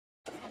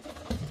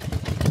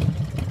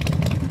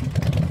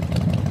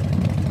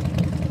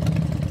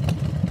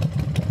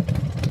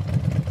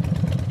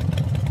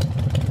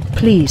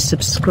Please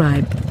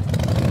subscribe.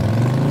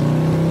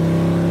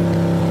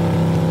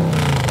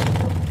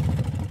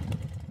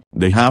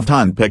 The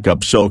half-ton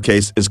pickup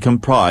showcase is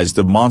comprised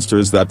of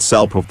monsters that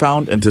sell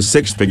profound into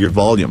six-figure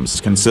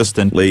volumes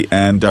consistently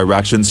and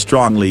direction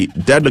strongly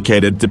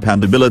dedicated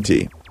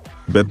dependability.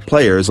 But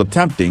players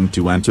attempting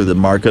to enter the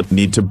market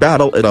need to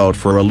battle it out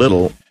for a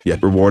little,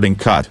 yet rewarding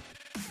cut.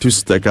 To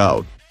stick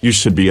out, you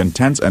should be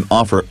intense and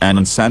offer an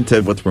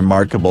incentive with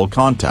remarkable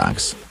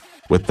contacts.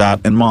 With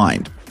that in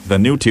mind, the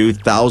new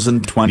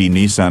 2020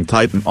 Nissan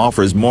Titan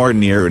offers more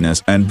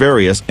nearness and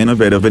various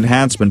innovative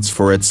enhancements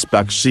for its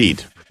spec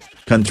sheet.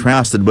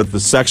 Contrasted with the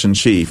section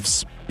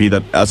chiefs, be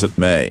that as it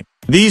may,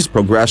 these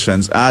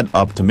progressions add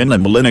up to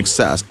minimal in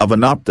excess of an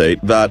update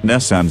that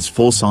Nissan's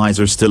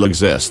full-sizer still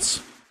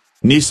exists.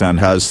 Nissan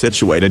has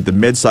situated the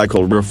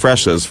mid-cycle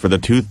refreshes for the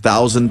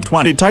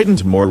 2020 Titan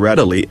to more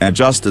readily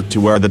adjust it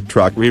to where the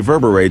truck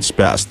reverberates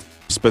best,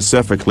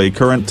 specifically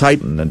current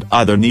Titan and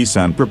other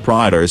Nissan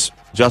proprietors,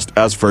 just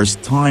as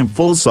first-time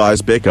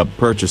full-size pickup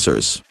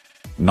purchasers.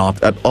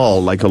 Not at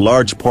all like a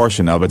large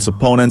portion of its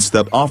opponents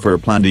that offer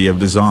plenty of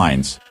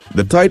designs,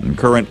 the Titan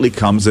currently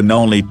comes in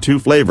only two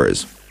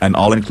flavors, an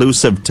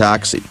all-inclusive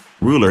taxi,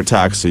 ruler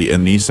taxi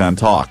and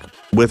Nissan-talk,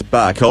 with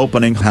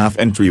back-opening half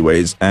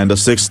entryways and a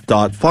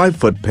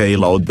 6.5-foot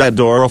payload bed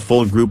or a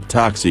full group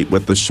taxi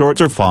with the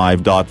shorter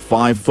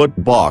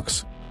 5.5-foot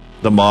box.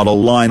 The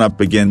model lineup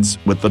begins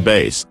with the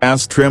base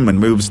S trim and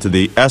moves to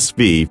the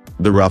SV,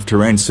 the rough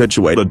terrain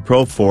situated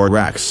Pro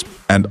 4X,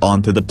 and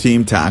onto the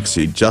Team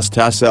Taxi Just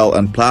SL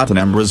and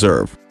Platinum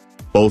Reserve.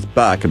 Both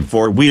back and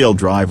four-wheel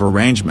drive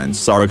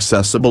arrangements are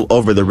accessible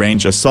over the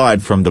range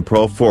aside from the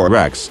Pro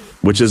 4X,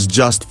 which is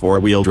just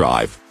four-wheel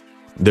drive.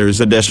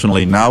 There's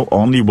additionally now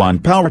only one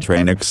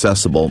powertrain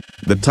accessible,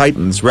 the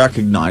Titan's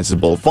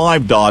recognizable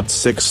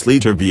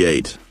 5.6-liter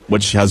V8,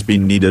 which has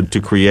been needed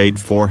to create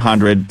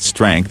 400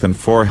 strength and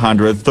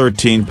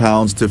 413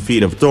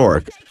 pounds-to-feet of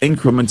torque,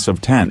 increments of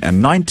 10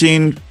 and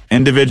 19,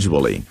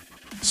 individually.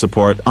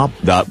 Support up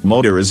that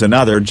motor is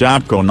another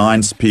Jatco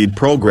 9-speed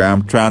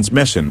program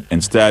transmission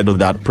instead of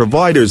that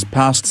provider's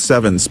past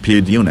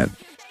 7-speed unit.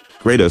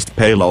 Greatest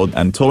payload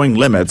and towing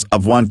limits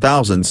of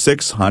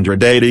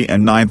 1,680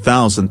 and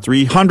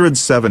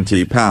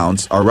 9,370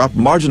 pounds are up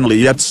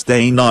marginally yet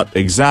stay not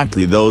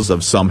exactly those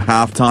of some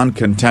half-ton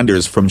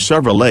contenders from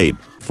Chevrolet,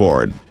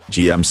 Ford,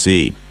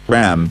 GMC,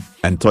 Ram,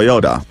 and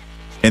Toyota.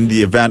 In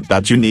the event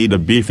that you need a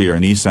beefier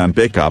Nissan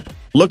pickup,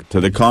 look to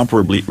the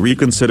comparably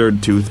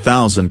reconsidered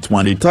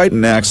 2020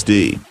 Titan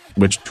XD,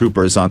 which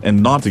troopers on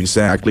in not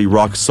exactly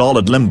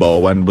rock-solid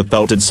limbo and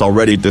without its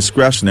already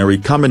discretionary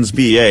Cummins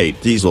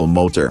V-8 diesel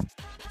motor.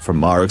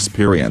 From our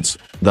experience,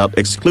 that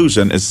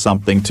exclusion is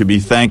something to be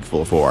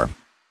thankful for.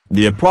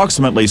 The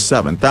approximately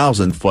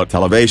 7,000-foot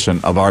elevation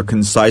of our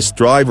concise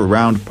drive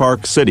around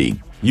Park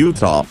City,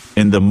 Utah,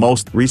 in the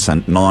most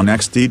recent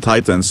non-XD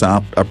Titan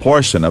sapped a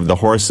portion of the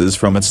horses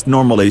from its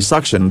normally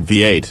suctioned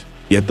V8.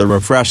 Yet the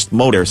refreshed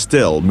motor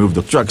still moved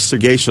the truck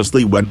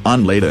sagaciously when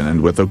unladen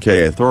and with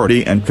okay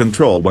authority and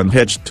control when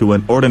hitched to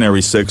an ordinary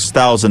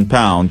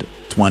 6,000-pound,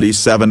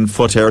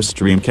 27-foot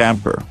Airstream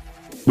camper.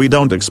 We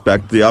don't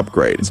expect the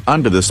upgrades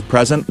under this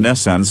present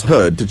Nissan's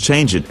hood to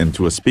change it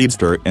into a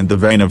speedster in the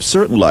vein of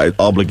certain light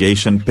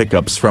obligation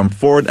pickups from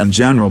Ford and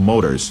General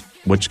Motors,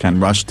 which can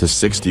rush to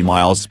 60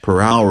 miles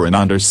per hour in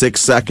under 6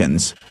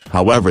 seconds.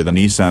 However, the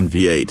Nissan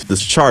V8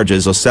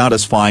 discharges a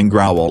satisfying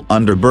growl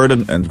under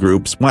burden and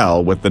groups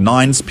well with the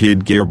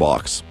 9-speed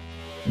gearbox.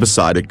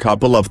 Beside a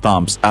couple of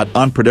thumps at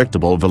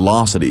unpredictable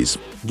velocities,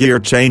 gear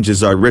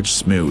changes are rich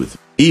smooth,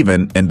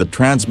 even in the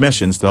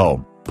transmission's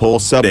though, pole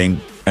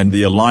setting, and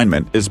the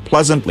alignment is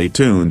pleasantly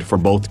tuned for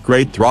both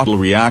great throttle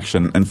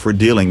reaction and for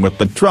dealing with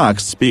the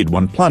truck's speed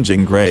when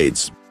plunging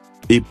grades.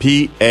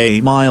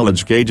 EPA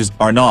mileage gauges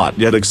are not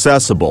yet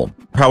accessible,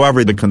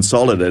 however the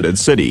consolidated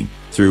city,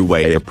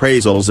 throughway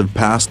appraisals of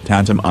past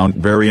tantamount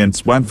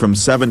variants went from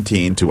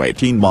 17 to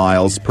 18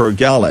 miles per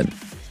gallon.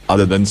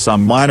 Other than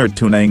some minor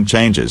tuning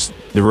changes,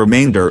 the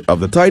remainder of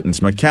the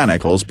Titan's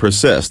mechanicals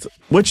persist,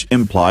 which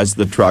implies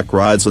the truck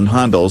rides and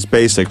handles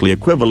basically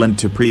equivalent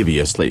to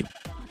previously.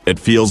 It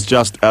feels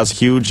just as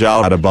huge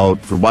out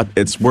about for what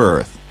it's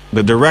worth.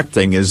 The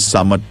directing is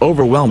somewhat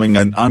overwhelming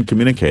and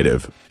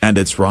uncommunicative, and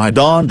its ride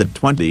on the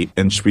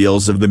 20-inch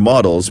wheels of the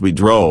models we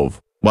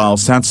drove, while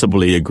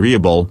sensibly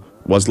agreeable,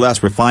 was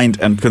less refined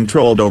and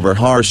controlled over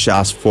harsh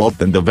asphalt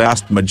than the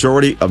vast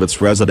majority of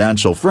its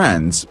residential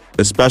friends,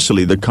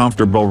 especially the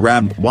comfortable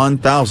Ram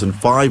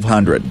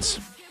 1500s.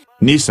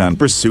 Nissan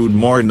pursued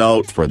more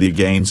noteworthy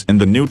gains in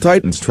the new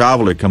Titan's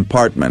traveler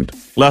compartment,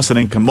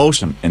 lessening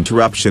commotion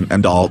interruption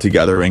and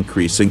altogether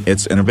increasing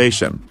its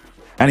innovation.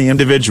 Any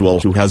individual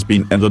who has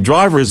been in the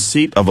driver's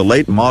seat of a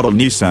late-model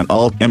Nissan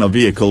Altima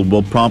vehicle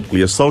will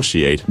promptly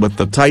associate with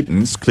the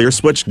Titan's clear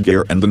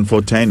switchgear and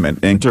infotainment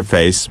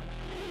interface.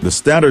 The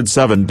standard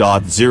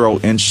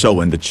 7.0-inch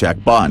show in the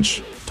check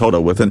bunch, Toto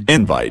with an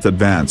Invite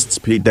advanced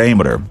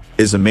speedometer,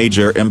 is a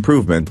major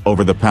improvement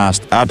over the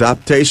past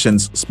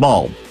adaptation's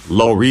small,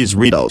 low-res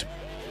readout.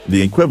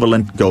 The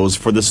equivalent goes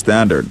for the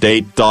standard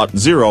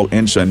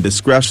 8.0-inch and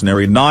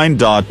discretionary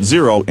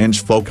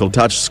 9.0-inch focal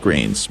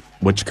touchscreens,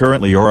 which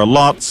currently are a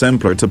lot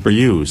simpler to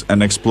peruse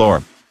and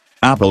explore.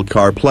 Apple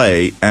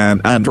CarPlay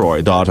and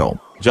Android Auto,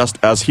 just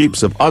as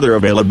heaps of other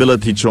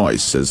availability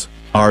choices,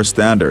 are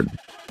standard.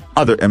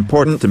 Other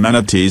important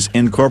amenities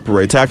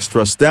incorporate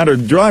extra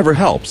standard driver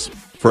helps,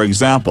 for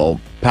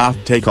example, path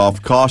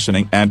takeoff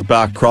cautioning and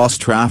back cross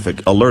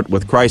traffic alert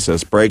with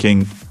crisis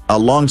braking,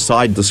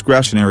 alongside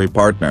discretionary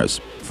partners,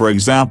 for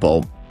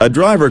example, a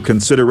driver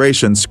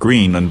consideration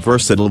screen and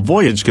versatile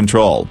voyage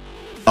control.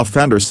 A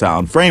Fender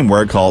sound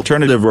framework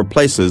alternative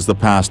replaces the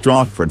past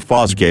Rockford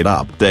Fosgate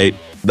update.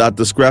 That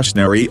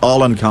discretionary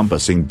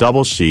all-encompassing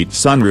double-sheet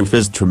sunroof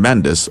is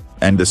tremendous,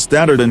 and the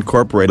standard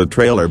incorporated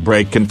trailer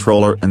brake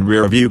controller and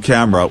rear-view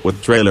camera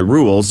with trailer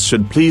rules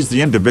should please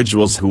the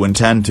individuals who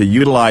intend to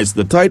utilize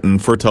the Titan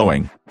for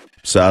towing.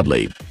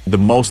 Sadly, the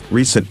most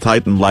recent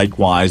Titan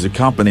likewise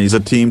accompanies a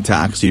team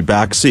taxi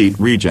backseat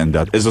region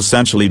that is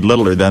essentially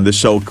littler than the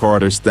show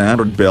quarter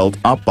standard, built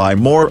up by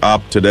more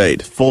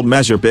up-to-date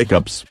full-measure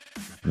pickups.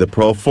 The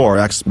Pro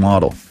 4X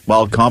model,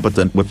 while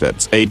competent with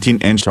its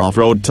 18-inch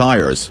off-road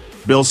tires,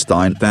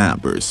 Bilstein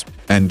dampers,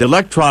 and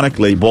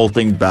electronically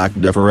bolting back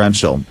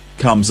differential,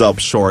 comes up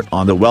short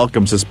on the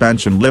welcome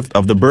suspension lift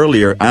of the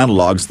burlier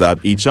analogs that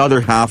each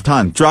other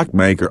half-ton truck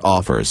maker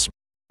offers.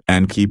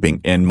 And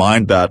keeping in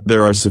mind that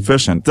there are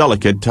sufficient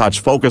delicate touch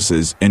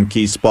focuses in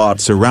key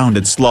spots around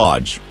its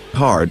sludge,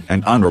 hard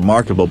and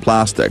unremarkable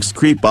plastics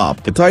creep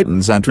up the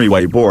Titan's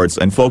entryway boards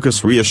and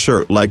focus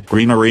reassure like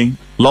greenery,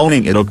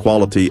 loaning it a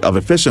quality of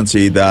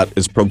efficiency that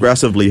is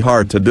progressively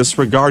hard to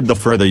disregard the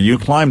further you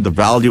climb the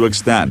value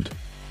extent.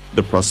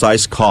 The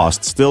precise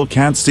cost still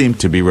can't seem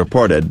to be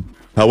reported,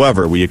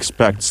 however we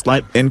expect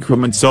slight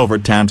increments over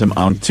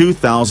tantamount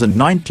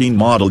 2019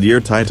 model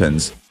year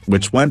Titans,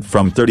 which went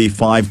from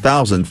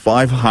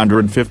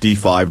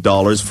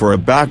 $35,555 for a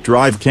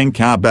back-drive King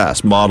Cab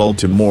S model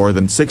to more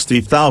than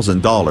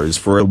 $60,000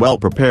 for a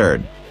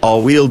well-prepared,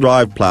 all-wheel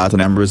drive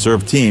Platinum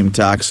Reserve Team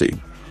taxi.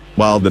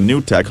 While the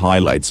new tech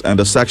highlights and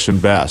a section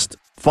best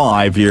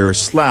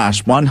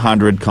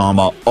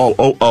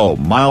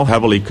 5-year/100,000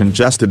 heavily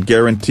congested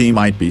guarantee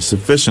might be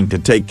sufficient to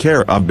take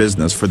care of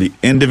business for the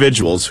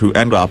individuals who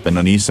end up in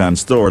a Nissan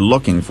store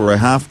looking for a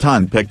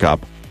half-ton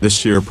pickup, the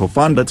sheer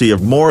profundity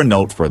of more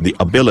note for the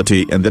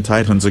ability in the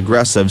Titan's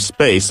aggressive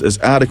space is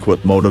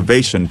adequate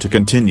motivation to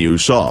continue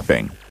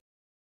shopping.